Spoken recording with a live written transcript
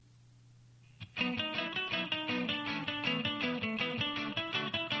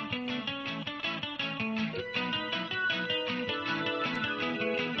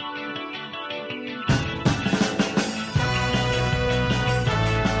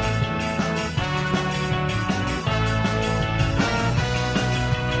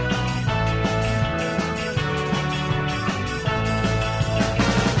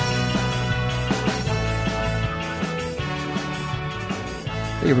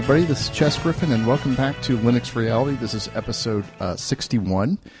everybody, this is Chess Griffin, and welcome back to Linux Reality. This is episode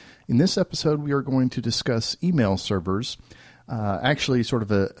 61. In this episode, we are going to discuss email servers. Actually, sort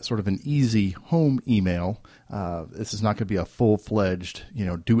of an easy home email. This is not going to be a full-fledged,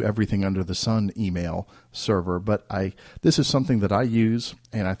 do everything under the sun email server. But this is something that I use,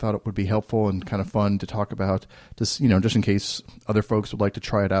 and I thought it would be helpful and kind of fun to talk about, just in case other folks would like to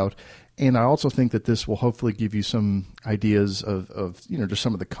try it out. And I also think that this will hopefully give you some ideas of just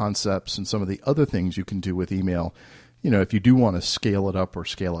some of the concepts and some of the other things you can do with email. If you do want to scale it up or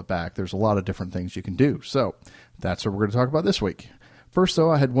scale it back, there's a lot of different things you can do. So that's what we're going to talk about this week. First, though,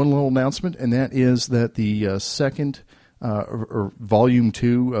 I had one little announcement, and that is that the second or volume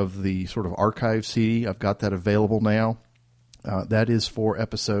 2 of the sort of archive CD, I've got that available now. That is for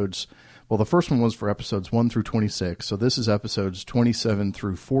episodes. Well, the first one was for episodes 1 through 26. So this is episodes 27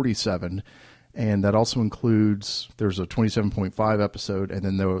 through 47. And that also includes, there's a 27.5 episode, and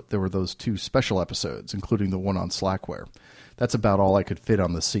then there were those 2 special episodes, including the one on Slackware. That's about all I could fit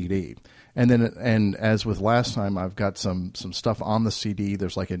on the CD. And as with last time, I've got some stuff on the CD.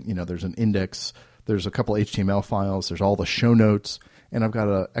 There's there's an index, there's a couple HTML files, there's all the show notes, and I've got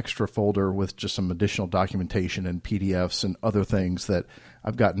an extra folder with just some additional documentation and PDFs and other things that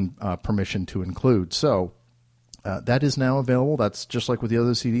I've gotten permission to include. So that is now available. That's just like with the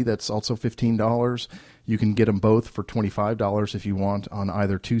other CD. That's also $15. You can get them both for $25 if you want on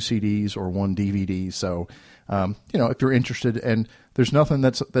either 2 CDs or 1 DVD. So, if you're interested, and there's nothing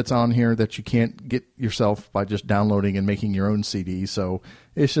that's on here that you can't get yourself by just downloading and making your own CD. So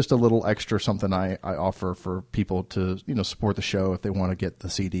it's just a little extra something I offer for people to, support the show if they want to get the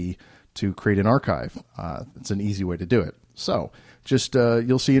CD to create an archive. It's an easy way to do it. So just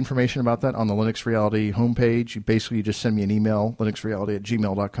you'll see information about that on the Linux Reality homepage. You just send me an email,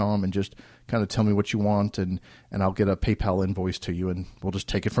 linuxreality@gmail.com, and just kind of tell me what you want, and I'll get a PayPal invoice to you, and we'll just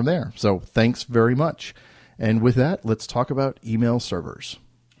take it from there. So thanks very much. And with that, let's talk about email servers.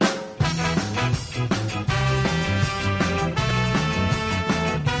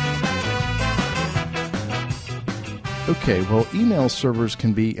 Okay, well, email servers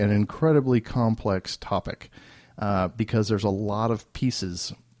can be an incredibly complex topic because there's a lot of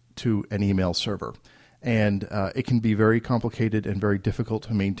pieces to an email server. And it can be very complicated and very difficult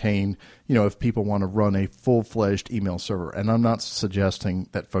to maintain, if people want to run a full-fledged email server. And I'm not suggesting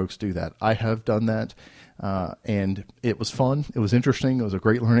that folks do that. I have done that, and it was fun. It was interesting. It was a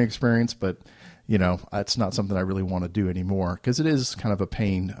great learning experience, but, it's not something I really want to do anymore because it is kind of a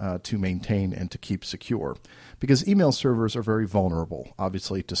pain to maintain and to keep secure. Because email servers are very vulnerable,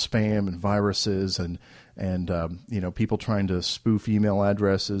 obviously, to spam and viruses and people trying to spoof email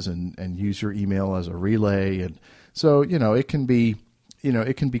addresses and use your email as a relay. And so, it can be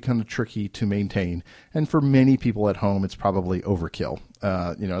kind of tricky to maintain. And for many people at home, it's probably overkill.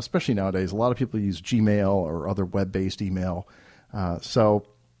 Especially nowadays, a lot of people use Gmail or other web-based email. So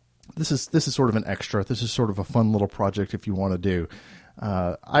this is sort of an extra. This is sort of a fun little project if you want to do.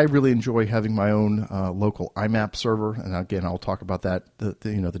 I really enjoy having my own local IMAP server, and again, I'll talk about that,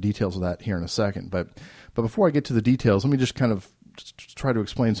 the details of that here in a second. But before I get to the details, let me just kind of try to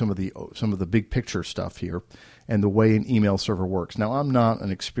explain some of the big picture stuff here and the way an email server works. Now, I'm not an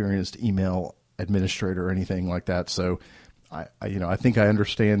experienced email administrator or anything like that, so I think I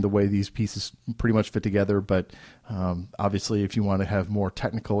understand the way these pieces pretty much fit together, but obviously if you want to have more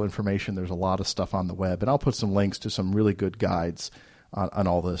technical information, there's a lot of stuff on the web, and I'll put some links to some really good guides on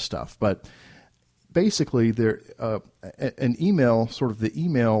all this stuff. But basically, an email, sort of the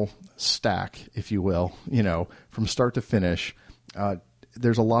email stack, if you will, from start to finish,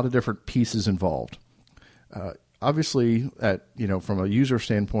 there's a lot of different pieces involved. Obviously, from a user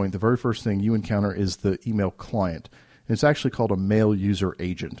standpoint, the very first thing you encounter is the email client. And it's actually called a mail user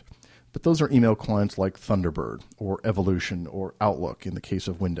agent. But those are email clients like Thunderbird or Evolution or Outlook in the case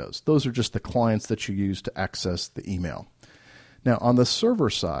of Windows. Those are just the clients that you use to access the email. Now, on the server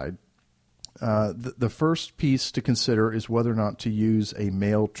side, the first piece to consider is whether or not to use a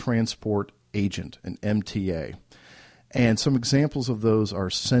mail transport agent, an MTA. And some examples of those are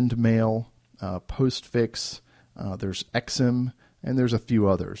SendMail, Postfix, there's Exim, and there's a few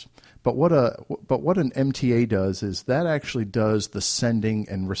others. But what an MTA does is that actually does the sending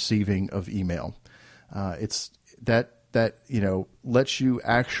and receiving of email. It's that lets you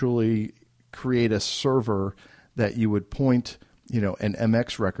actually create a server that you would point an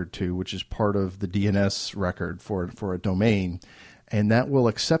MX record to, which is part of the DNS record for a domain, and that will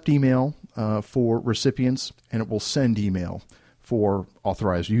accept email for recipients, and it will send email for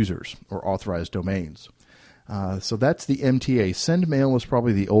authorized users or authorized domains. So that's the MTA. SendMail is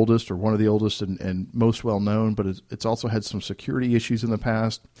probably the oldest or one of the oldest and most well known, but it's also had some security issues in the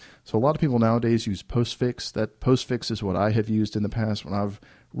past. So a lot of people nowadays use Postfix. That Postfix is what I have used in the past when I've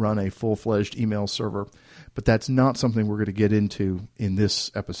run a full-fledged email server. But that's not something we're going to get into in this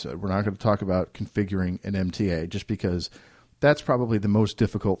episode. We're not going to talk about configuring an MTA just because that's probably the most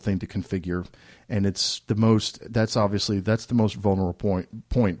difficult thing to configure, and that's the most vulnerable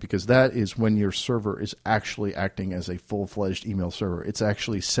point because that is when your server is actually acting as a full-fledged email server. It's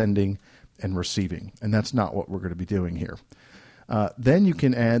actually sending and receiving, and that's not what we're going to be doing here. Then you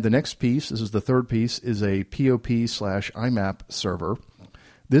can add the next piece. This is the third piece, is a POP/IMAP server.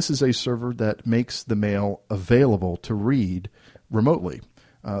 This is a server that makes the mail available to read remotely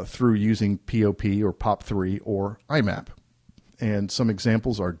through using POP or POP3 or IMAP. And some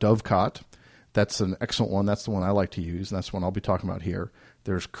examples are Dovecot. That's an excellent one. That's the one I like to use, and that's the one I'll be talking about here.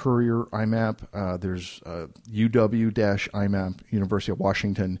 There's Courier IMAP. There's UW-IMAP, University of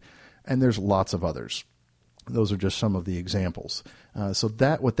Washington, and there's lots of others. Those are just some of the examples. So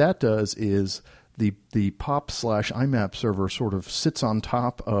what that does is the POP/IMAP server sort of sits on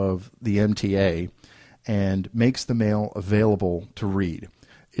top of the MTA and makes the mail available to read.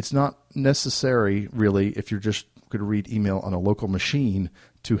 It's not necessary, really, if you're just going to read email on a local machine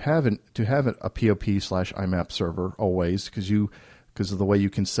to have a POP/IMAP server always because of the way you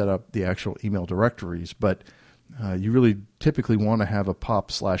can set up the actual email directories. But you really typically want to have a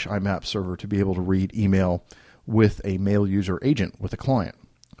POP/IMAP server to be able to read email with a mail user agent with a client.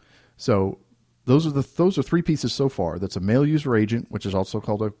 So those are three pieces so far. That's a mail user agent, which is also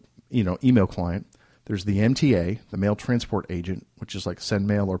called a email client. There's the MTA, the mail transport agent, which is like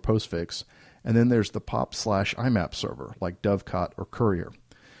SendMail or Postfix. And then there's the POP/IMAP server, like Dovecot or Courier.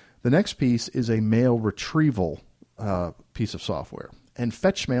 The next piece is a mail retrieval piece of software. And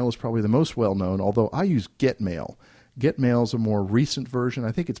FetchMail is probably the most well-known, although I use GetMail. GetMail is a more recent version.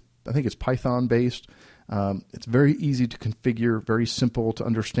 I think it's Python-based. It's very easy to configure, very simple to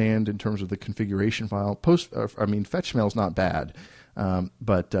understand in terms of the configuration file. FetchMail is not bad,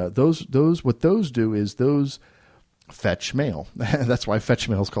 but what those do is those fetch mail. That's why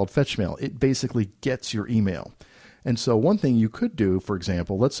FetchMail is called FetchMail. It basically gets your email. And so one thing you could do, for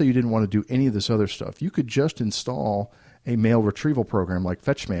example, let's say you didn't want to do any of this other stuff. You could just install a mail retrieval program like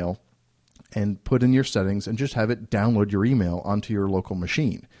FetchMail and put in your settings and just have it download your email onto your local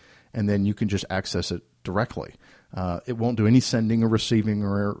machine. And then you can just access it directly. It won't do any sending or receiving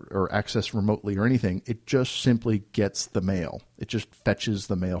or access remotely or anything. It just simply gets the mail. It just fetches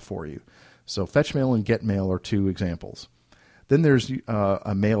the mail for you. So FetchMail and GetMail are two examples. Then there's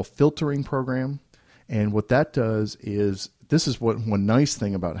a mail filtering program. And what that does is, this is one nice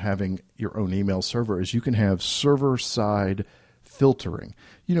thing about having your own email server is you can have server-side filtering.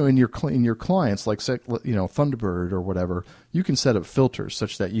 In your clients, like Thunderbird or whatever, you can set up filters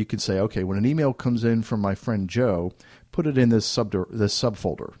such that you can say, okay, when an email comes in from my friend Joe, put it in this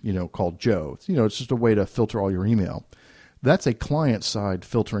subfolder, called Joe. It's just a way to filter all your email. That's a client-side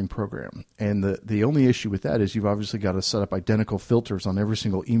filtering program. And the only issue with that is you've obviously got to set up identical filters on every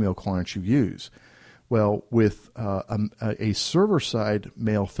single email client you use. Well, with a server-side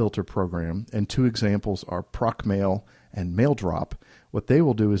mail filter program, and two examples are ProcMail and MailDrop, what they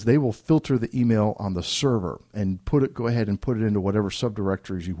will do is they will filter the email on the server and go ahead and put it into whatever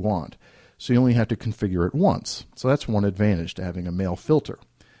subdirectories you want. So you only have to configure it once. So that's one advantage to having a mail filter.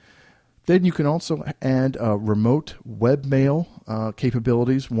 Then you can also add remote webmail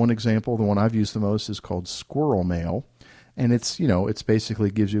capabilities. One example, the one I've used the most, is called Squirrel Mail. And it's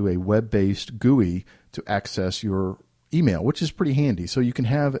basically gives you a web-based GUI to access your email, which is pretty handy. So you can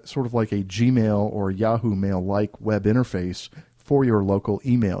have sort of like a Gmail or Yahoo Mail-like web interface for your local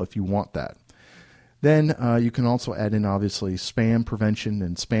email if you want that. Then you can also add in, obviously, spam prevention,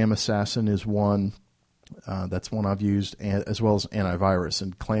 and Spam Assassin is one. That's one I've used, as well as antivirus,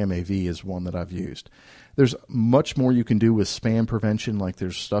 and ClamAV is one that I've used. There's much more you can do with spam prevention, like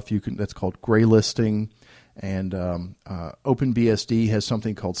there's stuff that's called gray listing, and OpenBSD has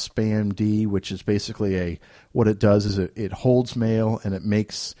something called SpamD, which is basically what it does is it holds mail and it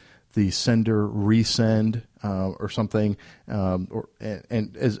makes the sender resend or something,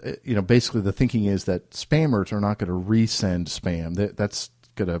 basically the thinking is that spammers are not going to resend spam. That's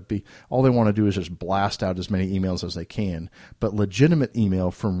going to be all they want to do is just blast out as many emails as they can. But legitimate email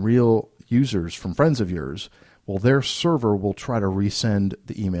from real users, from friends of yours, well, their server will try to resend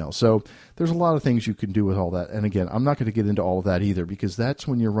the email. So there's a lot of things you can do with all that. And again, I'm not going to get into all of that either, because that's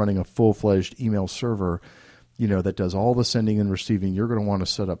when you're running a full-fledged email server, that does all the sending and receiving. You're going to want to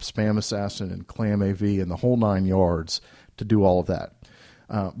set up Spam Assassin and ClamAV and the whole 9 yards to do all of that.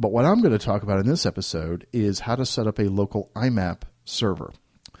 But what I'm going to talk about in this episode is how to set up a local IMAP server.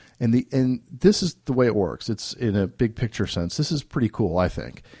 And this is the way it works. It's in a big picture sense. This is pretty cool, I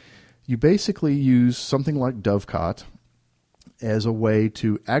think. You basically use something like Dovecot as a way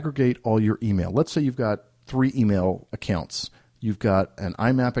to aggregate all your email. Let's say you've got 3 email accounts. You've got an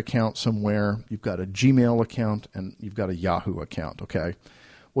IMAP account somewhere, you've got a Gmail account, and you've got a Yahoo account, okay?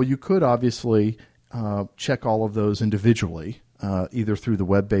 Well, you could obviously check all of those individually, either through the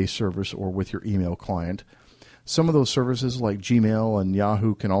web-based service or with your email client. Some of those services like Gmail and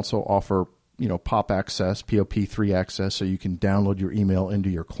Yahoo can also offer, POP access, POP3 access, so you can download your email into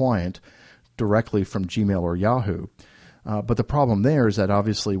your client directly from Gmail or Yahoo. But the problem there is that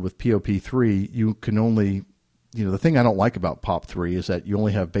obviously with POP3, you can only, the thing I don't like about POP3 is that you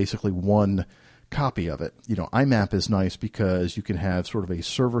only have basically one copy of it. IMAP is nice because you can have sort of a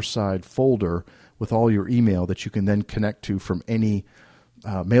server-side folder with all your email that you can then connect to from any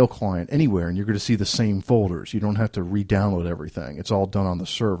mail client anywhere, and you're going to see the same folders. You don't have to re-download everything. It's all done on the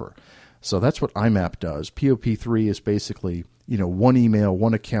server. So that's what IMAP does. POP3 is basically, one email,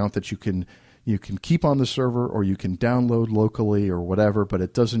 one account that you can keep on the server or you can download locally or whatever, but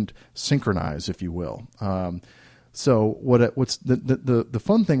it doesn't synchronize, if you will. So what's the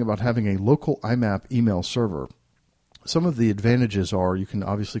fun thing about having a local IMAP email server, some of the advantages are you can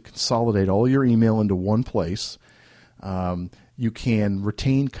obviously consolidate all your email into one place. You can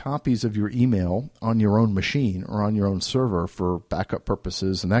retain copies of your email on your own machine or on your own server for backup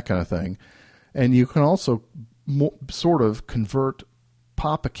purposes and that kind of thing. And you can also sort of convert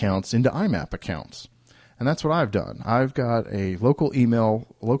POP accounts into IMAP accounts. And that's what I've done. I've got a local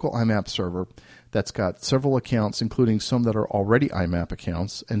IMAP server that's got several accounts, including some that are already IMAP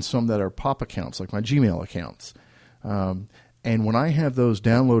accounts and some that are POP accounts, like my Gmail accounts. And when I have those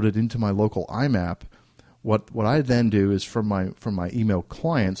downloaded into my local IMAP, what I then do is from my email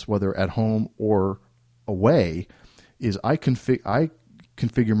clients, whether at home or away, is I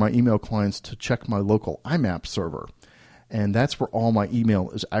configure my email clients to check my local IMAP server, and that's where all my email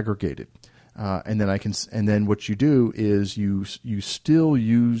is aggregated. And then what you do is you still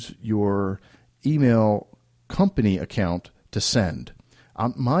use your email company account to send.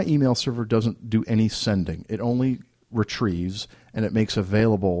 My email server doesn't do any sending. It only retrieves, and it makes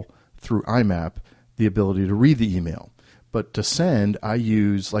available through IMAP the ability to read the email. But to send, I have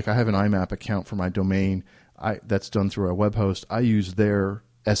an IMAP account for my domain that's done through a web host. I use their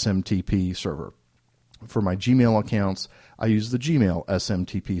SMTP server. For my Gmail accounts, I use the Gmail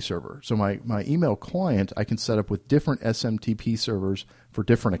SMTP server. So my email client, I can set up with different SMTP servers for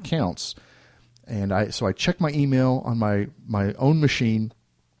different accounts. And I check my email on my own machine,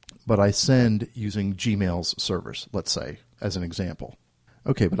 but I send using Gmail's servers, let's say, as an example.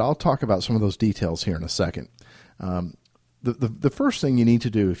 Okay, but I'll talk about some of those details here in a second. The first thing you need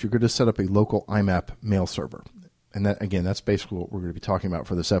to do if you're going to set up a local IMAP mail server, and that's basically what we're going to be talking about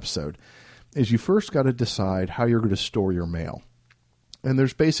for this episode, is you first got to decide how you're going to store your mail. And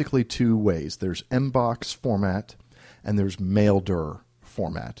there's basically 2 ways. There's Mbox format and there's Maildir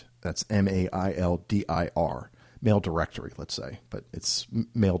format. That's Maildir, mail directory, let's say, but it's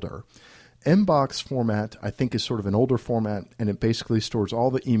Maildir. Mbox format, I think, is sort of an older format, and it basically stores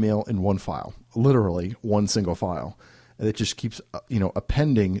all the email in one file, literally one single file. And it just keeps,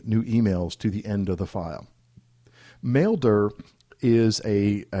 appending new emails to the end of the file. Maildir is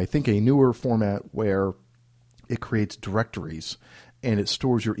I think a newer format where it creates directories and it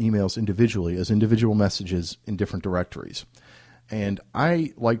stores your emails individually as individual messages in different directories. And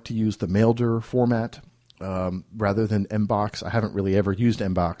I like to use the Maildir format rather than Mbox. I haven't really ever used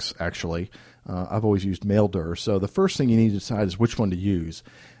Mbox, actually. I've always used Maildir. So the first thing you need to decide is which one to use.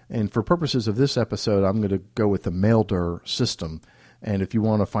 And for purposes of this episode, I'm going to go with the Maildir system. And if you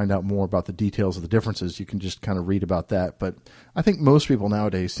want to find out more about the details of the differences, you can just kind of read about that. But I think most people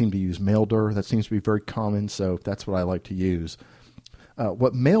nowadays seem to use Maildir. That seems to be very common, so that's what I like to use.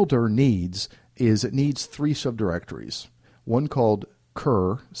 What Maildir needs is it needs 3 subdirectories. One called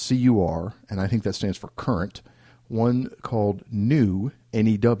cur, C-U-R, and I think that stands for current. One called new,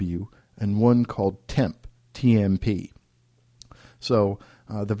 N-E-W, and one called temp, T-M-P. So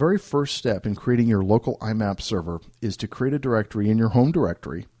the very first step in creating your local IMAP server is to create a directory in your home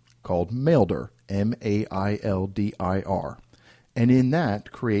directory called Maildir, M-A-I-L-D-I-R. And in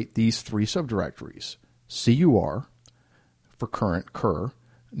that, create these 3 subdirectories, CUR for current, cur,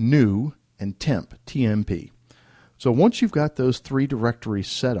 new, and temp, TMP. So once you've got those 3 directories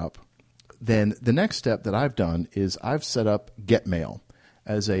set up, then the next step that I've done is I've set up GetMail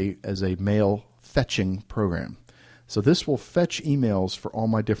as a mail fetching program. So this will fetch emails for all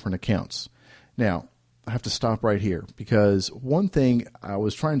my different accounts. Now, I have to stop right here, because one thing I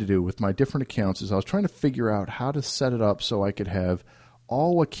was trying to do with my different accounts is I was trying to figure out how to set it up so I could have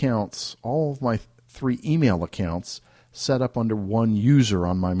all accounts, all of my 3 email accounts set up under one user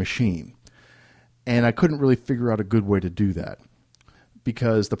on my machine. And I couldn't really figure out a good way to do that,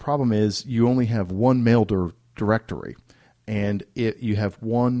 because the problem is you only have one maildir directory, and you have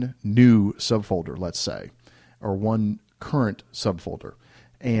one new subfolder, let's say, or one current subfolder.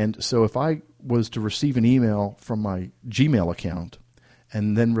 And so if I was to receive an email from my Gmail account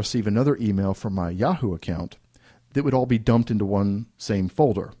and then receive another email from my Yahoo account, that would all be dumped into one same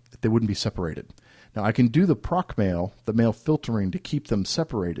folder. They wouldn't be separated. Now, I can do the proc mail, the mail filtering, to keep them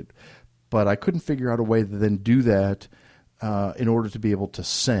separated, but I couldn't figure out a way to then do that in order to be able to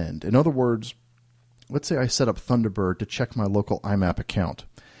send. In other words, let's say I set up Thunderbird to check my local IMAP account.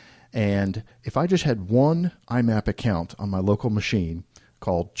 And if I just had one IMAP account on my local machine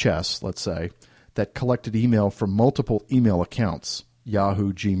called Chess, let's say, that collected email from multiple email accounts,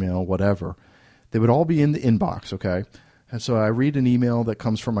 Yahoo, Gmail, whatever, they would all be in the inbox, okay? And so I read an email that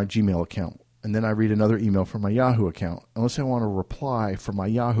comes from my Gmail account, and then I read another email from my Yahoo account, unless I want to reply from my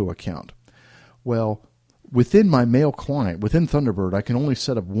Yahoo account. Well, within my mail client, within Thunderbird, I can only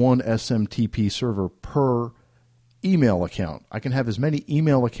set up one SMTP server per email account. I can have as many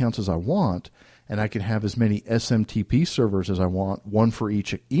email accounts as I want, and I can have as many SMTP servers as I want, one for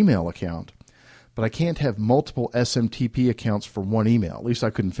each email account. But I can't have multiple SMTP accounts for one email. At least I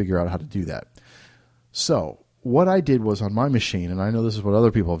couldn't figure out how to do that. So what I did was, on my machine, and I know this is what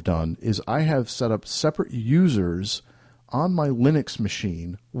other people have done, is I have set up separate users on my Linux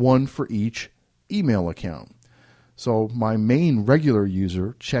machine, one for each email account. So my main regular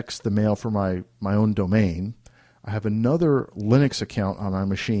user checks the mail for my own domain. I have another Linux account on my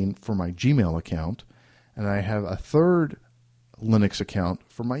machine for my Gmail account, and I have a third Linux account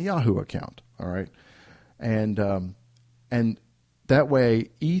for my Yahoo account. All right, and that way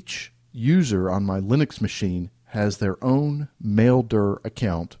each user on my Linux machine has their own maildir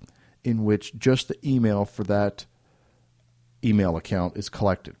account in which just the email for that email account is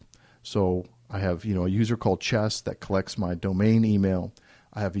collected. So I have, a user called Chess that collects my domain email.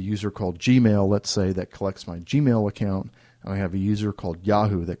 I have a user called Gmail, let's say, that collects my Gmail account, and I have a user called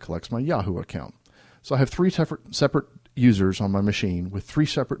Yahoo that collects my Yahoo account. So I have 3 separate users on my machine with 3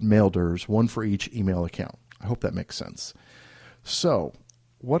 separate maildirs, one for each email account. I hope that makes sense. So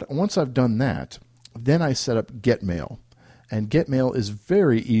once I've done that, then I set up GetMail. And GetMail is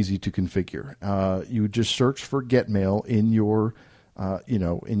very easy to configure. You just search for GetMail in your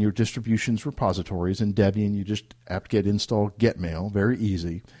in your distributions repositories. In Debian, you just apt-get install GetMail, very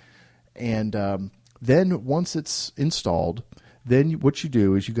easy. And then once it's installed, then what you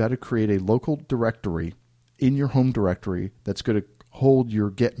do is you got to create a local directory in your home directory that's going to hold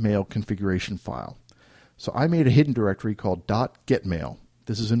your GetMail configuration file. So I made a hidden directory called .getmail.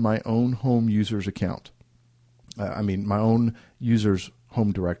 This is in my own home user's account. My own user's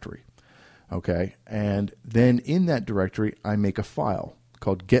home directory. Okay, and then in that directory, I make a file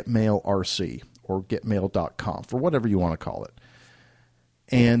called getmailrc or getmail.conf, or whatever you want to call it.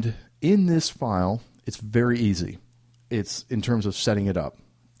 And in this file, it's very easy. It's in terms of setting it up.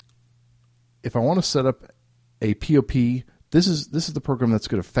 If I want to set up a POP, this is the program that's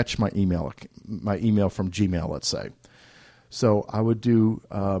going to fetch my email from Gmail, let's say. So I would do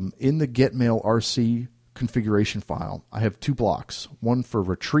in the getmailrc configuration file, I have 2 blocks, one for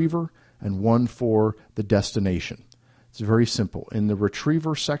retriever and one for the destination. It's very simple. In the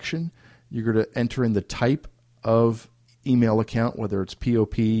retriever section, you're going to enter in the type of email account, whether it's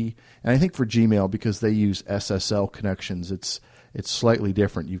POP, and I think for Gmail, because they use SSL connections, it's slightly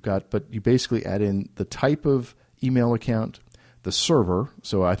different. But you basically add in the type of email account, the server,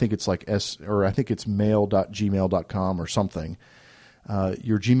 so I think it's like mail.gmail.com or something,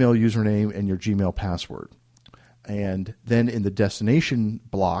 your Gmail username and your Gmail password. And then in the destination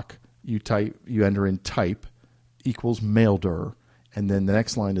block, you enter in type equals maildir, and then the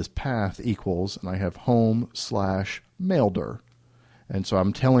next line is path equals, and I have home/maildir. And so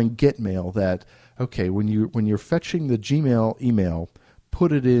I'm telling GetMail that, okay, when you're fetching the Gmail email,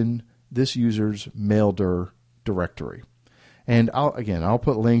 put it in this user's maildir directory. And I'll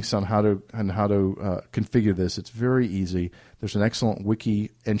put links on how to configure this. It's very easy. There's an excellent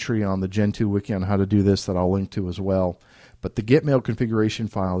wiki entry on the Gentoo wiki on how to do this that I'll link to as well. But the GetMail configuration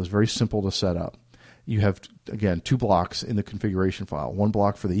file is very simple to set up. You have, again, 2 blocks in the configuration file, 1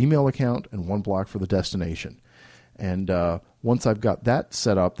 block for the email account and 1 block for the destination. And once I've got that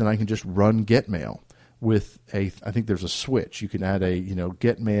set up, then I can just run GetMail with I think there's a switch. You can add a,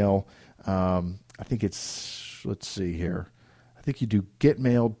 GetMail, I think you do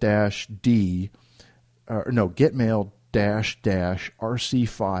GetMail-D getmail dash RC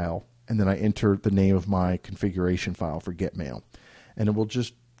file, and then I enter the name of my configuration file for getmail, and it will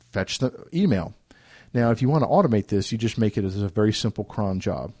just fetch the email. Now, if you want to automate this, you just make it as a very simple cron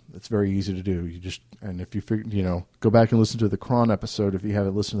job. It's very easy to do. And if you figure, go back and listen to the cron episode if you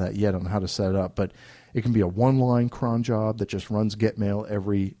haven't listened to that yet on how to set it up. But it can be a one-line cron job that just runs getmail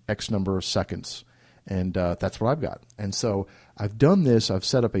every X number of seconds, and that's what I've got. And so I've done this. I've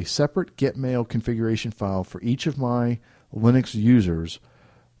set up a separate getmail configuration file for each of my Linux users,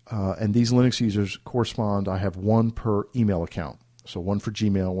 and these Linux users correspond. I have one per email account. So one for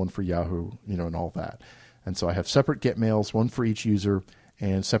Gmail, one for Yahoo, and all that. And so I have separate get mails, one for each user,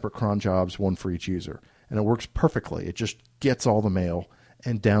 and separate cron jobs, one for each user. And it works perfectly. It just gets all the mail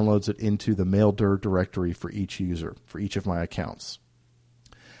and downloads it into the maildir directory for each user, for each of my accounts.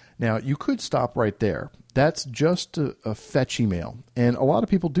 Now, you could stop right there. That's just a fetch email. And a lot of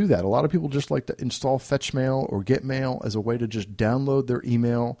people do that. A lot of people just like to install fetch mail or get mail as a way to just download their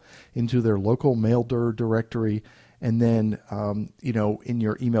email into their local maildir directory. And then, in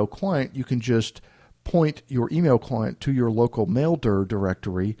your email client, you can just point your email client to your local maildir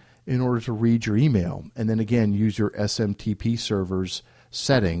directory in order to read your email. And then again, use your SMTP server's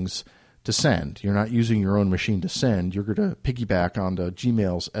settings to send. You're not using your own machine to send. You're going to piggyback onto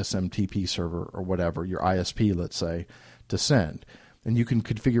Gmail's SMTP server or whatever, your ISP, let's say, to send. And you can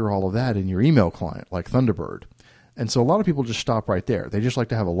configure all of that in your email client, like Thunderbird. And so a lot of people just stop right there. They just like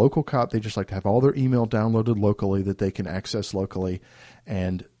to have a local copy. They just like to have all their email downloaded locally that they can access locally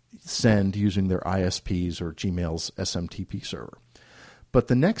and send using their ISPs or Gmail's SMTP server. But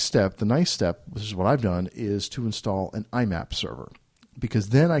the next step, the nice step, this is what I've done, is to install an IMAP server, because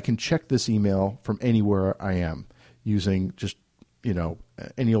then I can check this email from anywhere I am using just,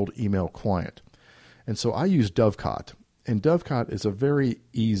 any old email client. And so I use Dovecot. And Dovecot is a very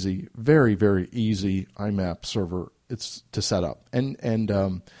easy, very, very easy IMAP server. It's to set up. And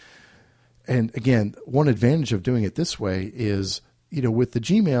again, one advantage of doing it this way is, with the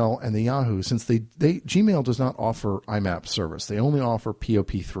Gmail and the Yahoo, since Gmail does not offer IMAP service, they only offer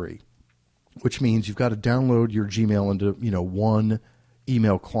POP3, which means you've got to download your Gmail into, one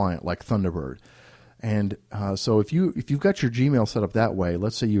email client like Thunderbird. And so if you've got your Gmail set up that way,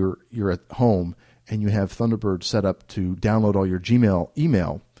 let's say you're at home and you have Thunderbird set up to download all your Gmail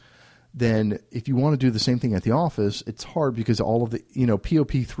email, then if you want to do the same thing at the office, it's hard because all of the,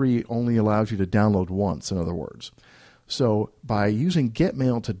 POP3 only allows you to download once, in other words. So by using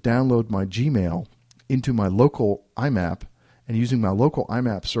Getmail to download my Gmail into my local IMAP and using my local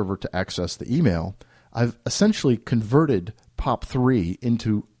IMAP server to access the email, I've essentially converted POP3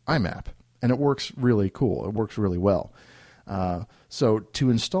 into IMAP, and it works really cool. It works really well. So to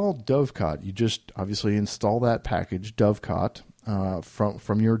install Dovecot, you just obviously install that package, Dovecot,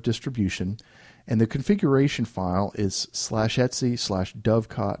 from your distribution, and the configuration file is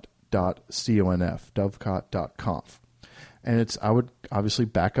 /etc/dovecot.conf, dovecot.conf. And I would obviously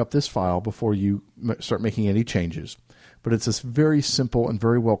back up this file before you start making any changes. But it's this very simple and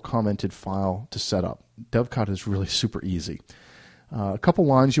very well commented file to set up. Dovecot is really super easy. A couple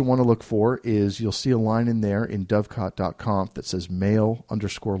lines you want to look for is you'll see a line in there in dovecot.conf that says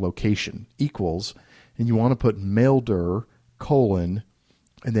mail_location equals, and you want to put maildir :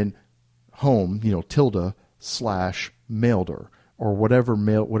 and then home, tilde /maildir, or whatever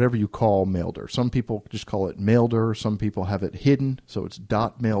you call maildir. Some people just call it maildir. Some people have it hidden, so it's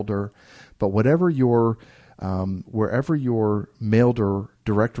 .maildir. But wherever your maildir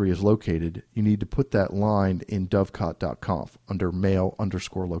directory is located, you need to put that line in dovecot.conf under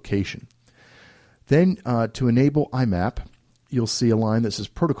mail_location. Then to enable IMAP, you'll see a line that says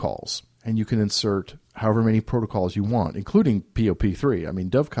protocols, and you can insert however many protocols you want, including POP3. I mean,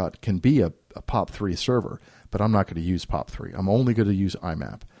 Dovecot can be a POP3 server, but I'm not going to use POP3. I'm only going to use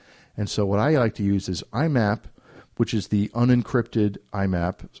IMAP. And so what I like to use is IMAP, which is the unencrypted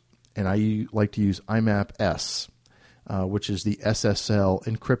IMAP, and I like to use IMAP-S, which is the SSL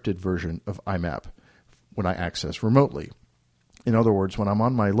encrypted version of IMAP when I access remotely. In other words, when I'm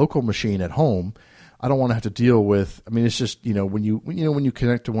on my local machine at home, I don't want to have to deal with, it's just, when you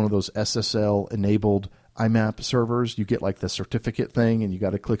connect to one of those SSL enabled IMAP servers, you get like the certificate thing and you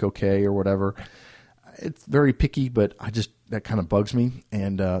got to click OK or whatever. It's very picky, but that kind of bugs me.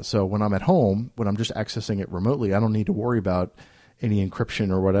 And so when I'm at home, when I'm just accessing it remotely, I don't need to worry about any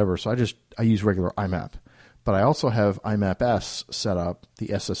encryption or whatever. So I use regular IMAP. But I also have IMAP-S set up, the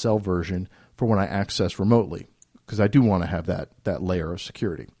SSL version, for when I access remotely, because I do want to have that layer of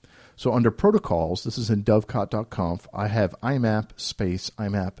security. So under protocols, this is in dovecot.conf, I have IMAP space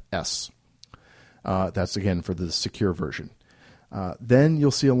IMAP-S. That's, again, for the secure version. Then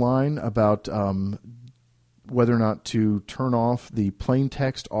you'll see a line about whether or not to turn off the plain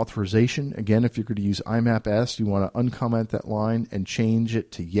text authorization. Again, if you're going to use IMAP S, you want to uncomment that line and change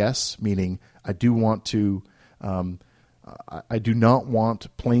it to yes, meaning I do want to. I do not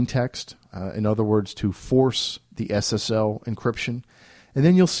want plain text. In other words, to force the SSL encryption. And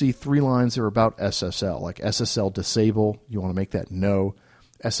then you'll see 3 lines that are about SSL, like SSL disable. You want to make that no.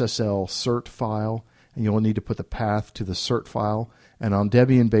 SSL cert file, and you'll need to put the path to the cert file. And on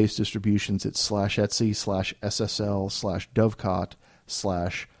Debian-based distributions, it's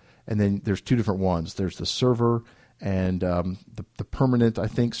 /etc/SSL/dovecot/ and then there's 2 different ones. There's the server and the permanent, I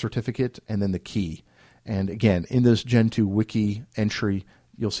think, certificate, and then the key. And again, in this Gentoo wiki entry,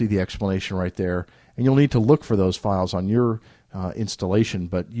 you'll see the explanation right there. And you'll need to look for those files on your installation,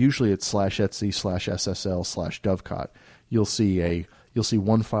 but usually it's /etc/SSL/dovecot. You'll see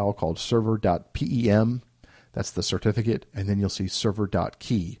one file called server.pem. That's the certificate, and then you'll see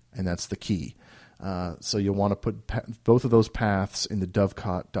server.key, and that's the key. So you'll want to put both of those paths in the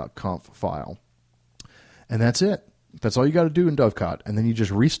dovecot.conf file. And that's it. That's all you got to do in Dovecot. And then you just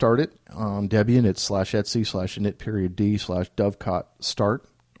restart it on Debian. It's /etc/init.d/dovecot start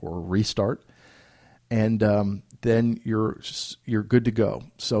or restart. And then you're good to go.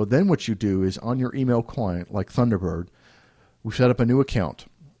 So then what you do is on your email client, like Thunderbird, we set up a new account.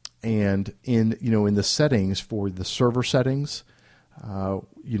 And in the settings for the server settings,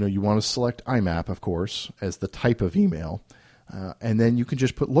 you want to select IMAP, of course, as the type of email. And then you can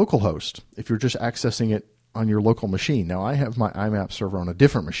just put localhost if you're just accessing it on your local machine. Now, I have my IMAP server on a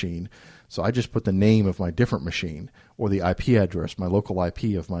different machine, so I just put the name of my different machine or the IP address, my local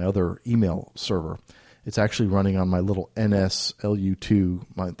IP of my other email server. It's actually running on my little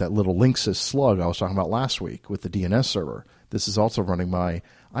NSLU2, that little Linksys slug I was talking about last week with the DNS server. This is also running my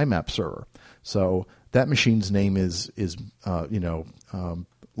IMAP server. So that machine's name is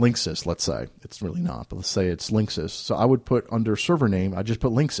Linksys, let's say. It's really not, but let's say it's Linksys. So I would put under server name, I just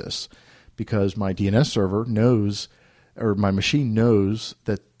put Linksys because my DNS server knows, or my machine knows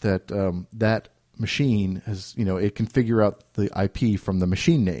that machine has, it can figure out the IP from the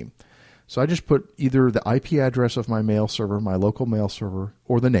machine name. So I just put either the IP address of my mail server, my local mail server,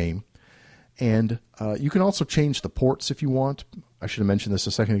 or the name. And you can also change the ports if you want. I should have mentioned this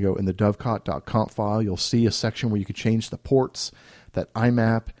a second ago. In the dovecot.conf file, you'll see a section where you can change the ports that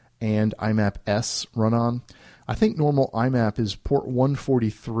IMAP and IMAP S run on. I think normal IMAP is port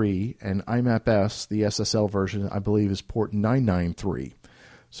 143, and IMAP S, the SSL version, I believe is port 993.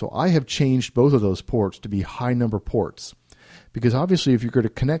 So I have changed both of those ports to be high number ports. Because obviously if you're going to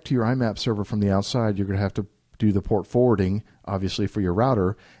connect to your IMAP server from the outside, you're going to have to do the port forwarding, obviously, for your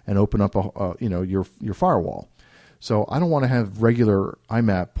router and open up your firewall. So I don't want to have regular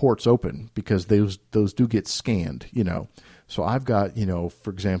IMAP ports open because those do get scanned, So I've got, for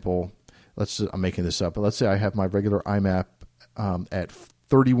example, I'm making this up, but let's say I have my regular IMAP at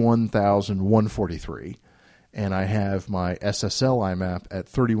 31,143, and I have my SSL IMAP at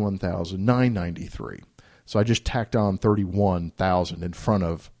 31,993. So I just tacked on 31,000 in front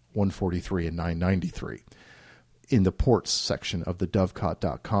of 143 and 993 in the ports section of the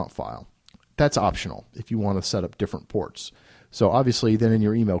dovecot.conf file. That's optional if you want to set up different ports. So obviously then in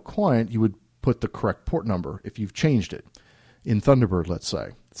your email client, you would put the correct port number if you've changed it in Thunderbird, let's say.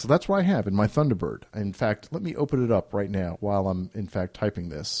 So that's what I have in my Thunderbird. In fact, let me open it up right now while I'm in fact typing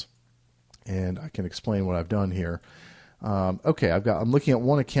this, and I can explain what I've done here. Okay, I'm looking at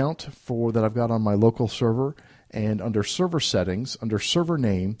one account that I've got on my local server, and under server settings, under server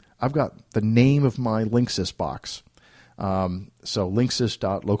name, I've got the name of my Linksys box. So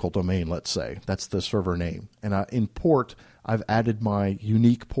linksys.localdomain, let's say. That's the server name. And in port, I've added my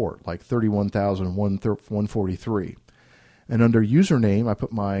unique port, like 31,143. And under username, I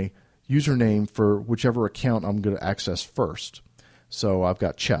put my username for whichever account I'm going to access first. So I've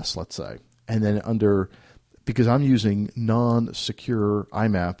got chess, let's say. And then because I'm using non-secure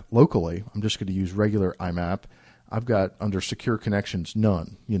IMAP locally, I'm just going to use regular IMAP. I've got under secure connections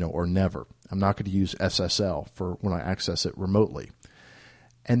none, or never. I'm not going to use SSL for when I access it remotely.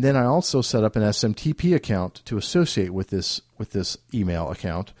 And then I also set up an SMTP account to associate with this email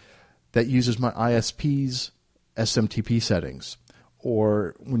account that uses my ISP's SMTP settings.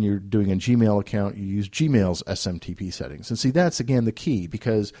 Or when you're doing a Gmail account, you use Gmail's SMTP settings. And see, that's again the key,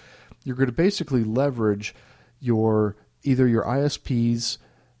 because you're going to basically leverage either your ISP's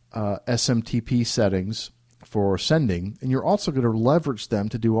SMTP settings for sending, and you're also going to leverage them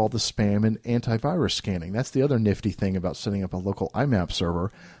to do all the spam and antivirus scanning. That's the other nifty thing about setting up a local IMAP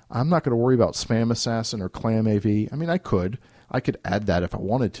server. I'm not going to worry about Spam Assassin or ClamAV. I mean, I could. I could add that if I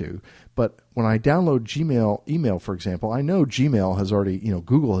wanted to. But when I download Gmail email, for example, I know Gmail has already,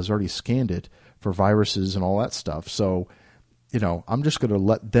 Google has already scanned it for viruses and all that stuff. So, I'm just going to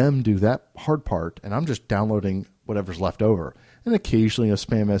let them do that hard part, and I'm just downloading whatever's left over. And occasionally a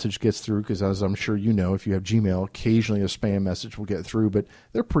spam message gets through, because as I'm sure you know, if you have Gmail, occasionally a spam message will get through, but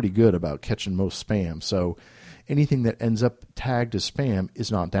they're pretty good about catching most spam. So anything that ends up tagged as spam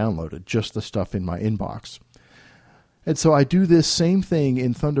is not downloaded, just the stuff in my inbox. And so I do this same thing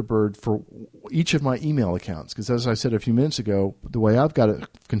in Thunderbird for each of my email accounts, because as I said a few minutes ago, the way I've got it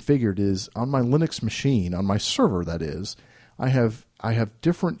configured is on my Linux machine, on my server that is, I have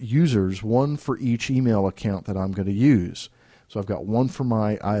different users, one for each email account that I'm going to use. So I've got one for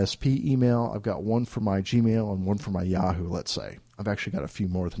my ISP email, I've got one for my Gmail, and one for my Yahoo, let's say. I've actually got a few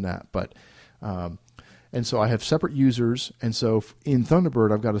more than that. And so I have separate users, and so in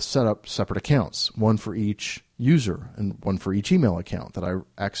Thunderbird, I've got to set up separate accounts, one for each user and one for each email account that I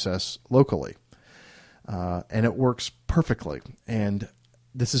access locally. And it works perfectly. And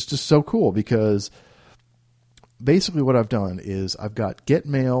this is just so cool, because basically what I've done is I've got Get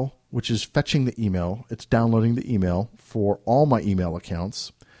Mail, which is fetching the email. It's downloading the email for all my email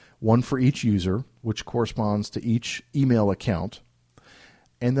accounts, one for each user, which corresponds to each email account.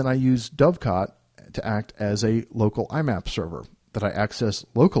 And then I use Dovecot to act as a local IMAP server that I access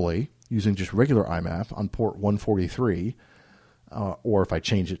locally using just regular IMAP on port 143, or if I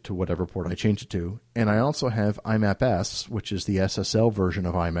change it to whatever port I change it to. And I also have IMAP-S, which is the SSL version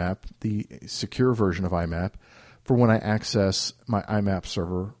of IMAP, the secure version of IMAP, for when I access my IMAP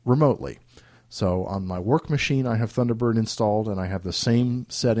server remotely. So on my work machine, I have Thunderbird installed, and I have the same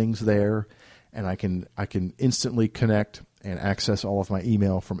settings there, and I can instantly connect and access all of my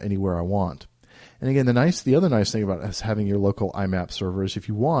email from anywhere I want. And again, the other nice thing about having your local IMAP server is if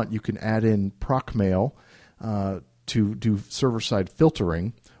you want, you can add in ProcMail to do server-side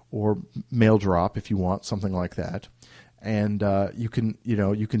filtering, or mail drop if you want, something like that. And you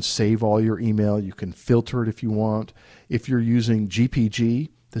can save all your email. You can filter it if you want. If you're using GPG,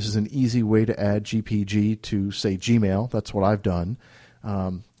 this is an easy way to add GPG to, say, Gmail. That's what I've done.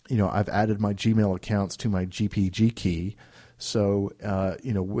 I've added my Gmail accounts to my GPG key. So,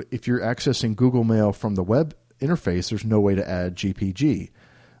 if you're accessing Google Mail from the web interface, there's no way to add GPG.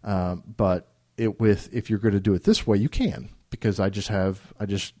 But if you're going to do it this way, you can, because I have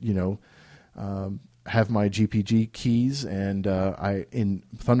my GPG keys, and in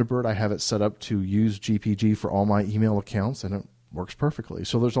Thunderbird I have it set up to use GPG for all my email accounts, and it works perfectly.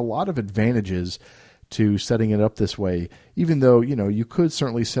 So there's a lot of advantages to setting it up this way, even though you could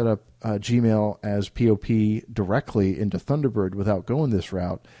certainly set up Gmail as POP directly into Thunderbird without going this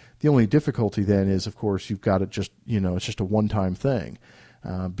route. The only difficulty then is, of course, you've got it just it's just a one-time thing,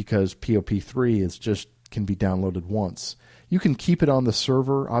 because POP3 can be downloaded once. You can keep it on the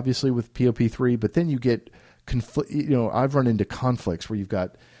server, obviously, with POP3, but then you get I've run into conflicts where you've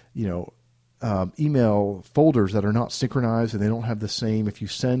got email folders that are not synchronized, and they don't have the same. If you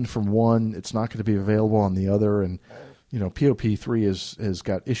send from one, it's not going to be available on the other, and POP3 has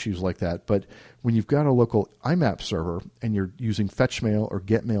got issues like that. But when you've got a local IMAP server and you're using FetchMail or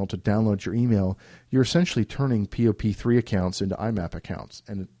GetMail to download your email, you're essentially turning POP3 accounts into IMAP accounts,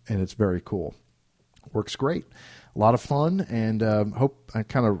 and it's very cool. Works great. A lot of fun, and hope I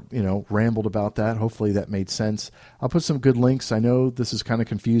kind of rambled about that. Hopefully that made sense. I'll put some good links. I know this is kind of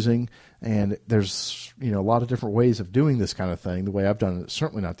confusing, and there's a lot of different ways of doing this kind of thing. The way I've done it is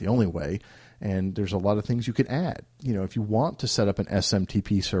certainly not the only way, and there's a lot of things you can add. If you want to set up an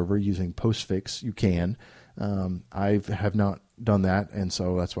SMTP server using Postfix, you can. I have not done that, and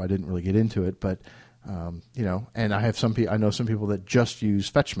so that's why I didn't really get into it. But and I know some people that just use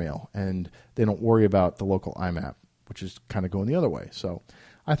FetchMail, and they don't worry about the local IMAP, which is kind of going the other way. So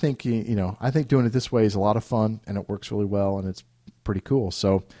I think doing it this way is a lot of fun, and it works really well, and it's pretty cool.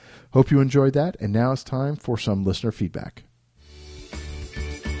 So hope you enjoyed that. And now it's time for some listener feedback.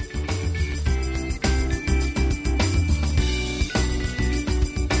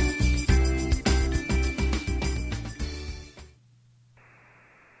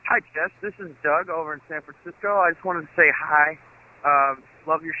 Hi, Jess. This is Doug over in San Francisco. I just wanted to say hi.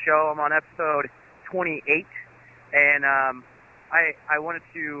 Love your show. I'm on episode 28, and I wanted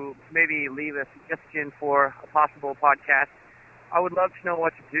to maybe leave a suggestion for a possible podcast. I would love to know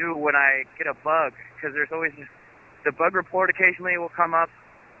what to do when I get a bug, because there's always the bug report occasionally will come up,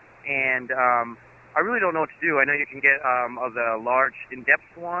 and I really don't know what to do. I know you can get the large,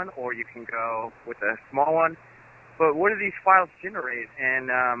 in-depth one, or you can go with a small one. But what do these files generate,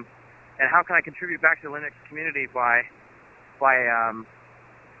 and how can I contribute back to the Linux community by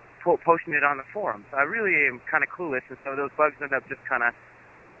posting it on the forums. I really am kind of clueless, and so those bugs end up just kind of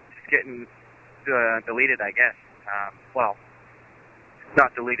getting deleted, I guess. Well,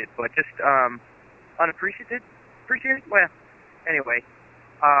 not deleted, but just unappreciated. Appreciated? Well, anyway,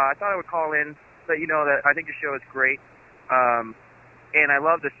 I thought I would call in, let you know that I think your show is great, and I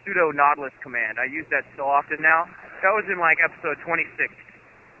love the sudo Nautilus command. I use that so often now. That was in like episode 26.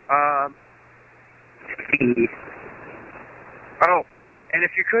 Oh, and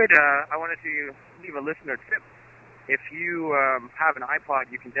if you could, I wanted to leave a listener tip. If you have an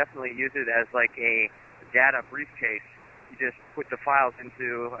iPod, you can definitely use it as like a data briefcase. You just put the files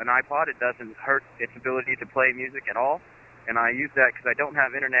into an iPod. It doesn't hurt its ability to play music at all. And I use that because I don't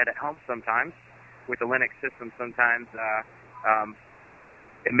have internet at home sometimes. With the Linux system, sometimes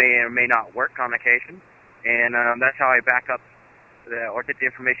it may or may not work on occasion. And that's how I back up or get the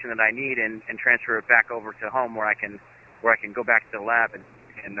information that I need and transfer it back over to home where I can go back to the lab and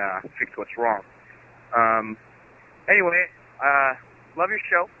fix what's wrong. Anyway, love your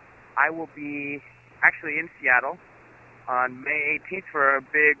show. I will be actually in Seattle on May 18th for a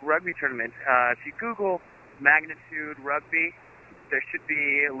big rugby tournament. If you Google Magnitude Rugby, there should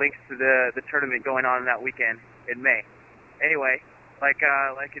be links to the tournament going on that weekend in May. Anyway, like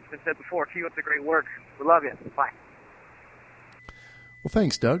it's been said before, keep up the great work. We love you. Bye. Well,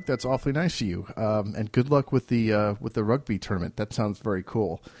 thanks, Doug. That's awfully nice of you. And good luck with the rugby tournament. That sounds very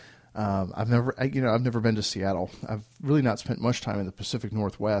cool. I've never been to Seattle. I've really not spent much time in the Pacific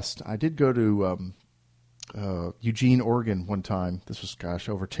Northwest. I did go to Eugene, Oregon one time. This was,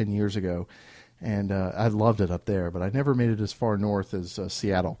 over 10 years ago. And I loved it up there, but I never made it as far north as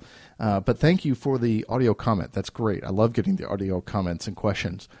Seattle. But thank you for the audio comment. That's great. I love getting the audio comments and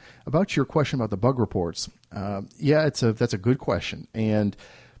questions. About your question about the bug reports, that's a good question. And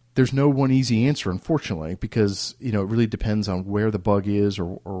there's no one easy answer, unfortunately, because it really depends on where the bug is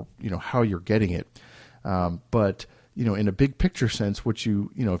or how you're getting it. But in a big picture sense, if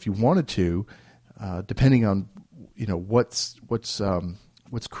you wanted to, depending on what's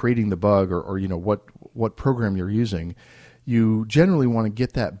creating the bug or what program you're using, you generally want to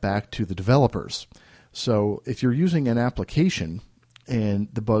get that back to the developers. So if you're using an application and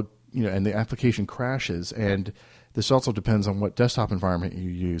the bug, and the application crashes, and this also depends on what desktop environment you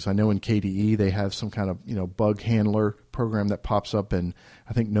use. I know in KDE they have some kind of bug handler program that pops up, and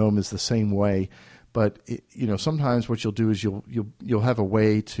I think GNOME is the same way. But sometimes what you'll do is you'll have a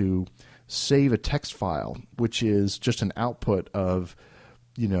way to save a text file, which is just an output of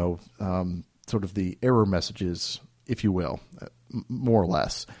sort of the error messages, if you will, more or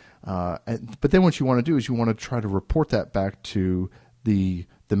less. But then what you want to do is you want to try to report that back to the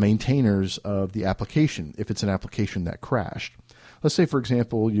maintainers of the application if it's an application that crashed. Let's say, for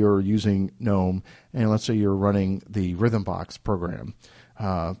example, you're using GNOME, and let's say you're running the Rhythmbox program,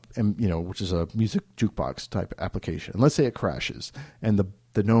 which is a music jukebox type application. And let's say it crashes, and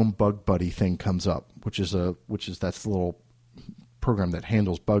the GNOME Bug Buddy thing comes up, which is that's the little program that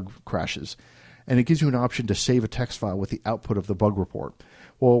handles bug crashes, and it gives you an option to save a text file with the output of the bug report.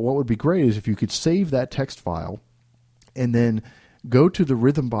 Well, what would be great is if you could save that text file and then go to the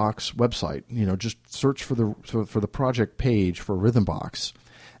Rhythmbox website, just search for the project page for Rhythmbox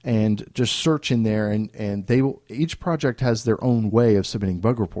and just search in there, and each project has their own way of submitting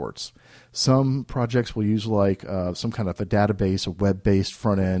bug reports. Some projects will use some kind of a database, a web-based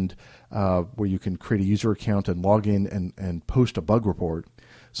front end, where you can create a user account and log in and post a bug report.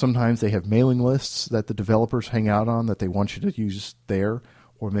 Sometimes they have mailing lists that the developers hang out on that they want you to use there,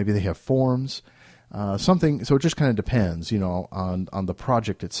 or maybe they have forums. So it just kind of depends, on the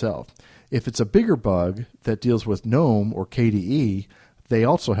project itself. If it's a bigger bug that deals with GNOME or KDE, they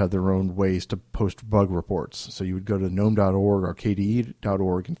also have their own ways to post bug reports. So you would go to gnome.org or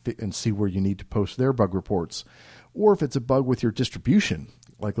kde.org and see where you need to post their bug reports. Or if it's a bug with your distribution,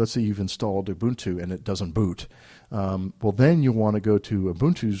 like let's say you've installed Ubuntu and it doesn't boot, well then you want to go to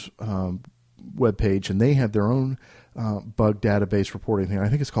Ubuntu's webpage, and they have their own bug database reporting thing. I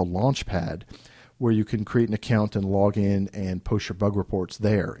think it's called Launchpad, where you can create an account and log in and post your bug reports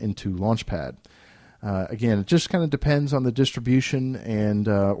there into Launchpad. Again, it just kind of depends on the distribution and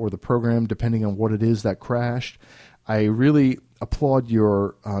or the program, depending on what it is that crashed. I really applaud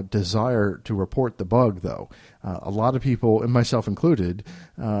your desire to report the bug, though. A lot of people, and myself included,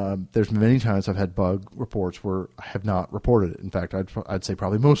 there's many times I've had bug reports where I have not reported it. In fact, I'd say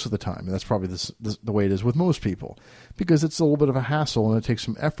probably most of the time, and that's probably the way it is with most people, because it's a little bit of a hassle and it takes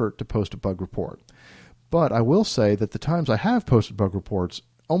some effort to post a bug report. But I will say that the times I have posted bug reports,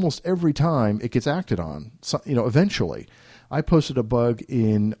 almost every time it gets acted on, eventually. I posted a bug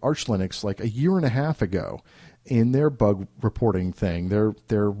in Arch Linux like a year and a half ago, in their bug reporting thing,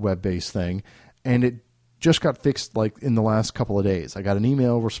 their web-based thing, and it just got fixed like in the last couple of days. I got an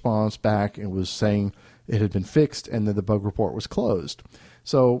email response back and it was saying it had been fixed and that the bug report was closed.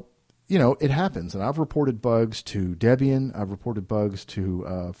 So, it happens. And I've reported bugs to Debian. I've reported bugs to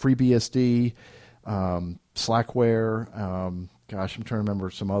FreeBSD, Slackware. I'm trying to remember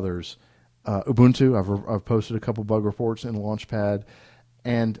some others. Ubuntu. I've posted a couple bug reports in Launchpad.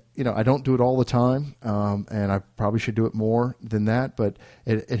 And, I don't do it all the time, and I probably should do it more than that, but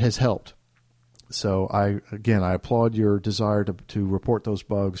it has helped. So I applaud your desire to report those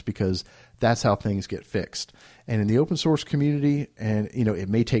bugs, because that's how things get fixed. And in the open source community, and it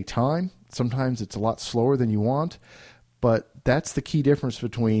may take time. Sometimes it's a lot slower than you want, but that's the key difference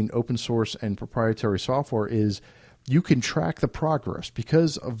between open source and proprietary software is you can track the progress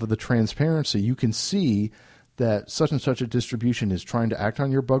because of the transparency. You can see that such and such a distribution is trying to act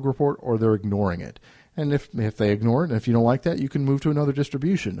on your bug report or they're ignoring it. And if they ignore it, and if you don't like that, you can move to another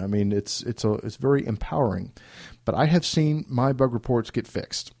distribution. I mean, it's very empowering. But I have seen my bug reports get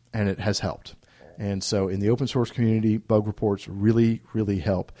fixed, and it has helped. And so in the open source community, bug reports really, really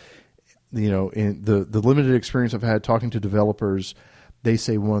help. In the limited experience I've had talking to developers, they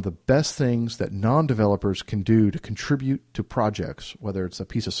say one of the best things that non-developers can do to contribute to projects, whether it's a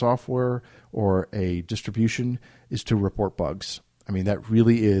piece of software or a distribution, is to report bugs. I mean, that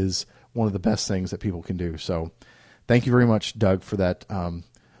really is one of the best things that people can do. So thank you very much, Doug, for that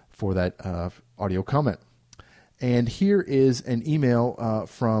audio comment. And here is an email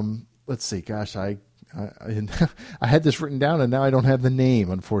from, let's see, gosh, I had this written down and now I don't have the name,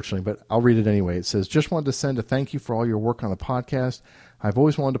 unfortunately, but I'll read it anyway. It says, just wanted to send a thank you for all your work on the podcast. I've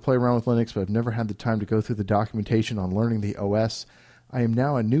always wanted to play around with Linux, but I've never had the time to go through the documentation on learning the OS. I am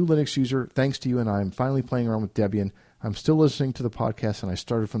now a new Linux user thanks to you, and I am finally playing around with Debian. I'm still listening to the podcast, and I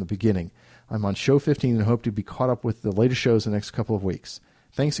started from the beginning. I'm on show 15 and hope to be caught up with the latest shows in the next couple of weeks.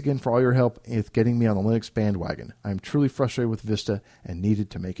 Thanks again for all your help with getting me on the Linux bandwagon. I'm truly frustrated with Vista and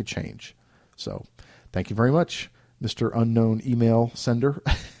needed to make a change. So thank you very much, Mr. Unknown Email Sender.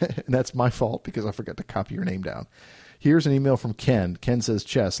 And that's my fault because I forgot to copy your name down. Here's an email from Ken. Ken says,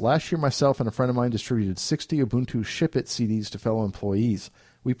 Chess, last year myself and a friend of mine distributed 60 Ubuntu Ship It CDs to fellow employees.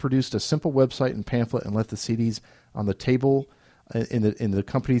 We produced a simple website and pamphlet and left the CDs on the table in the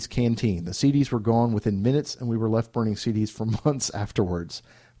company's canteen. The CDs were gone within minutes, and we were left burning CDs for months afterwards.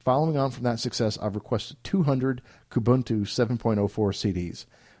 Following on from that success, I've requested 200 Kubuntu 7.04 CDs.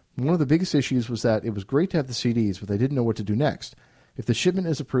 One of the biggest issues was that it was great to have the CDs, but they didn't know what to do next. If the shipment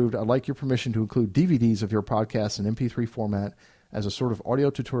is approved, I'd like your permission to include DVDs of your podcast in MP3 format as a sort of audio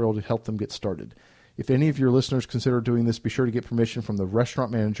tutorial to help them get started. If any of your listeners consider doing this, be sure to get permission from the restaurant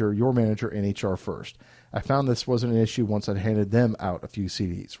manager, your manager, and HR first. I found this wasn't an issue once I'd handed them out a few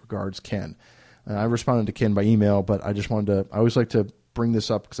CDs. Regards, Ken. And I responded to Ken by email, but I just wanted to, I always like to bring this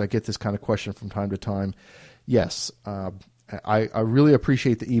up because I get this kind of question from time to time. Yes, I really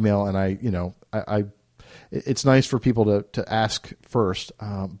appreciate the email, and I it's nice for people to ask first,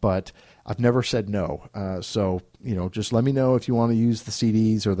 but I've never said no. So, just let me know if you want to use the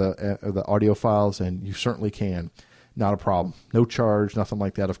CDs or the audio files, and you certainly can. Not a problem. No charge, nothing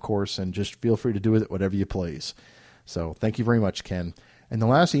like that, of course, and just feel free to do with it whatever you please. So thank you very much, Ken. And the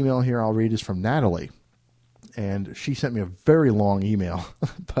last email here I'll read is from Natalie. And she sent me a very long email,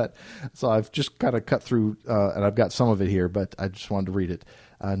 but so I've just kind of cut through, and I've got some of it here, but I just wanted to read it.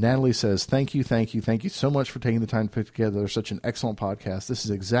 Natalie says, thank you so much for taking the time to put together such an excellent podcast. This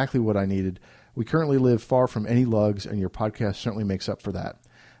is exactly what I needed. We currently live far from any lugs, and your podcast certainly makes up for that.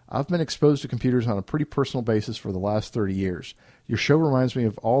 I've been exposed to computers on a pretty personal basis for the last 30 years. Your show reminds me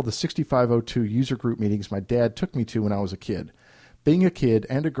of all the 6502 user group meetings my dad took me to when I was a kid. Being a kid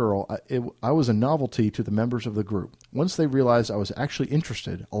and a girl, I was a novelty to the members of the group. Once they realized I was actually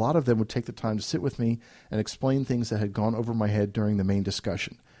interested, a lot of them would take the time to sit with me and explain things that had gone over my head during the main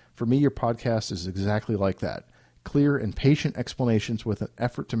discussion. For me, your podcast is exactly like that. Clear and patient explanations with an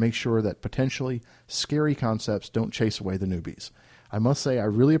effort to make sure that potentially scary concepts don't chase away the newbies. I must say I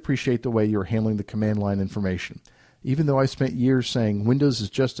really appreciate the way you're handling the command line information. Even though I spent years saying Windows is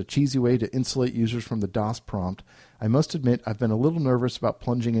just a cheesy way to insulate users from the DOS prompt, I must admit I've been a little nervous about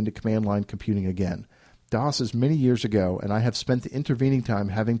plunging into command line computing again. DOS is many years ago, and I have spent the intervening time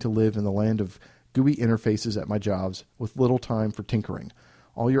having to live in the land of GUI interfaces at my jobs with little time for tinkering.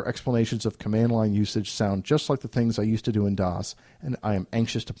 All your explanations of command line usage sound just like the things I used to do in DOS, and I am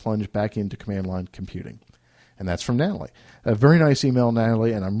anxious to plunge back into command line computing. And that's from Natalie. A very nice email,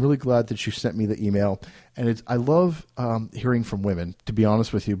 Natalie, and I'm really glad that you sent me the email. And I love hearing from women, to be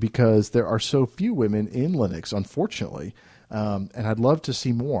honest with you, because there are so few women in Linux, unfortunately. And I'd love to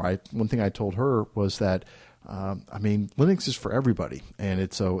see more. One thing I told her was that I mean, Linux is for everybody, and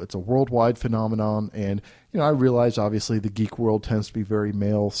it's a worldwide phenomenon. And I realize obviously the geek world tends to be very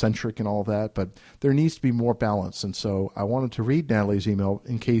male centric and all of that, but there needs to be more balance. And so I wanted to read Natalie's email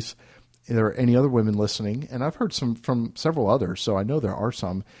in case there are any other women listening, and I've heard some from several others, so I know there are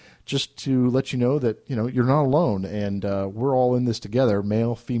some. Just to let you know that you're not alone, and we're all in this together,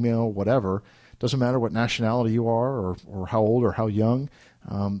 male, female, whatever. Doesn't matter what nationality you are, or how old or how young.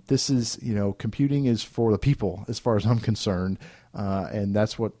 This is, computing is for the people, as far as I'm concerned, and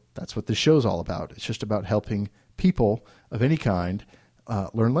that's what this show's all about. It's just about helping people of any kind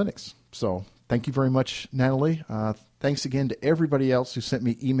learn Linux. So thank you very much, Natalie. Thanks again to everybody else who sent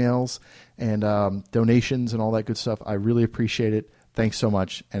me emails and donations and all that good stuff. I really appreciate it. Thanks so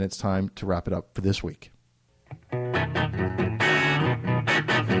much, and it's time to wrap it up for this week.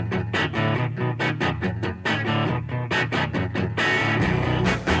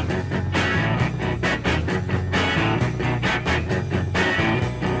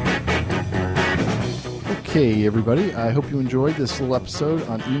 Okay, everybody, I hope you enjoyed this little episode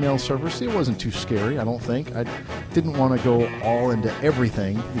on email servers. See, it wasn't too scary, I don't think. I didn't want to go all into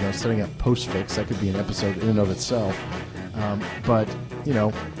everything, setting up postfix. That could be an episode in and of itself. But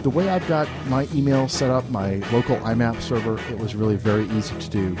the way I've got my email set up, my local IMAP server, it was really very easy to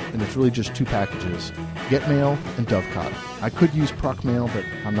do. And it's really just two packages, Getmail and Dovecot. I could use Procmail, but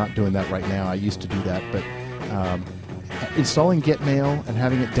I'm not doing that right now. I used to do that, but installing Getmail and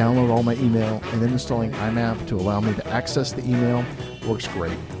having it download all my email and then installing IMAP to allow me to access the email works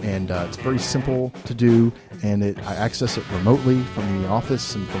great. And it's very simple to do, and I access it remotely from the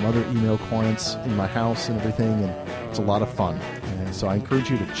office and from other email clients in my house and everything, and it's a lot of fun. And so I encourage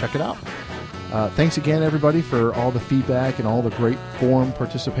you to check it out. Thanks again, everybody, for all the feedback and all the great forum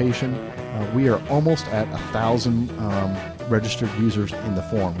participation. We are almost at 1,000 registered users in the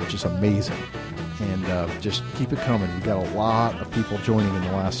forum, which is amazing. And just keep it coming. We've got a lot of people joining in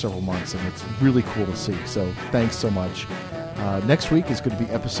the last several months, and it's really cool to see. So thanks so much. Next week is going to be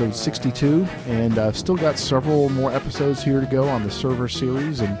episode 62, and I've still got several more episodes here to go on the server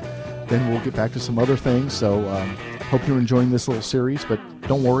series, and then we'll get back to some other things. So hope you're enjoying this little series, but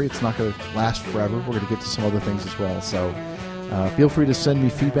don't worry, it's not going to last forever. We're going to get to some other things as well. So feel free to send me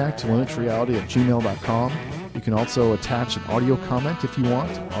feedback to linuxreality@gmail.com. You can also attach an audio comment if you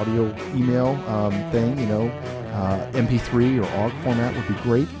want. Audio email thing, MP3 or OGG format would be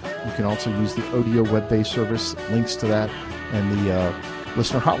great. You can also use the Odeo web-based service. Links to that and the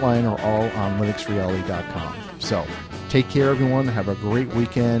listener hotline are all on linuxreality.com. So take care, everyone. Have a great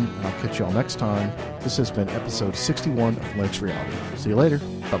weekend, and I'll catch you all next time. This has been episode 61 of Linux Reality. See you later.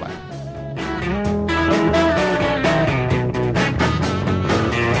 Bye-bye.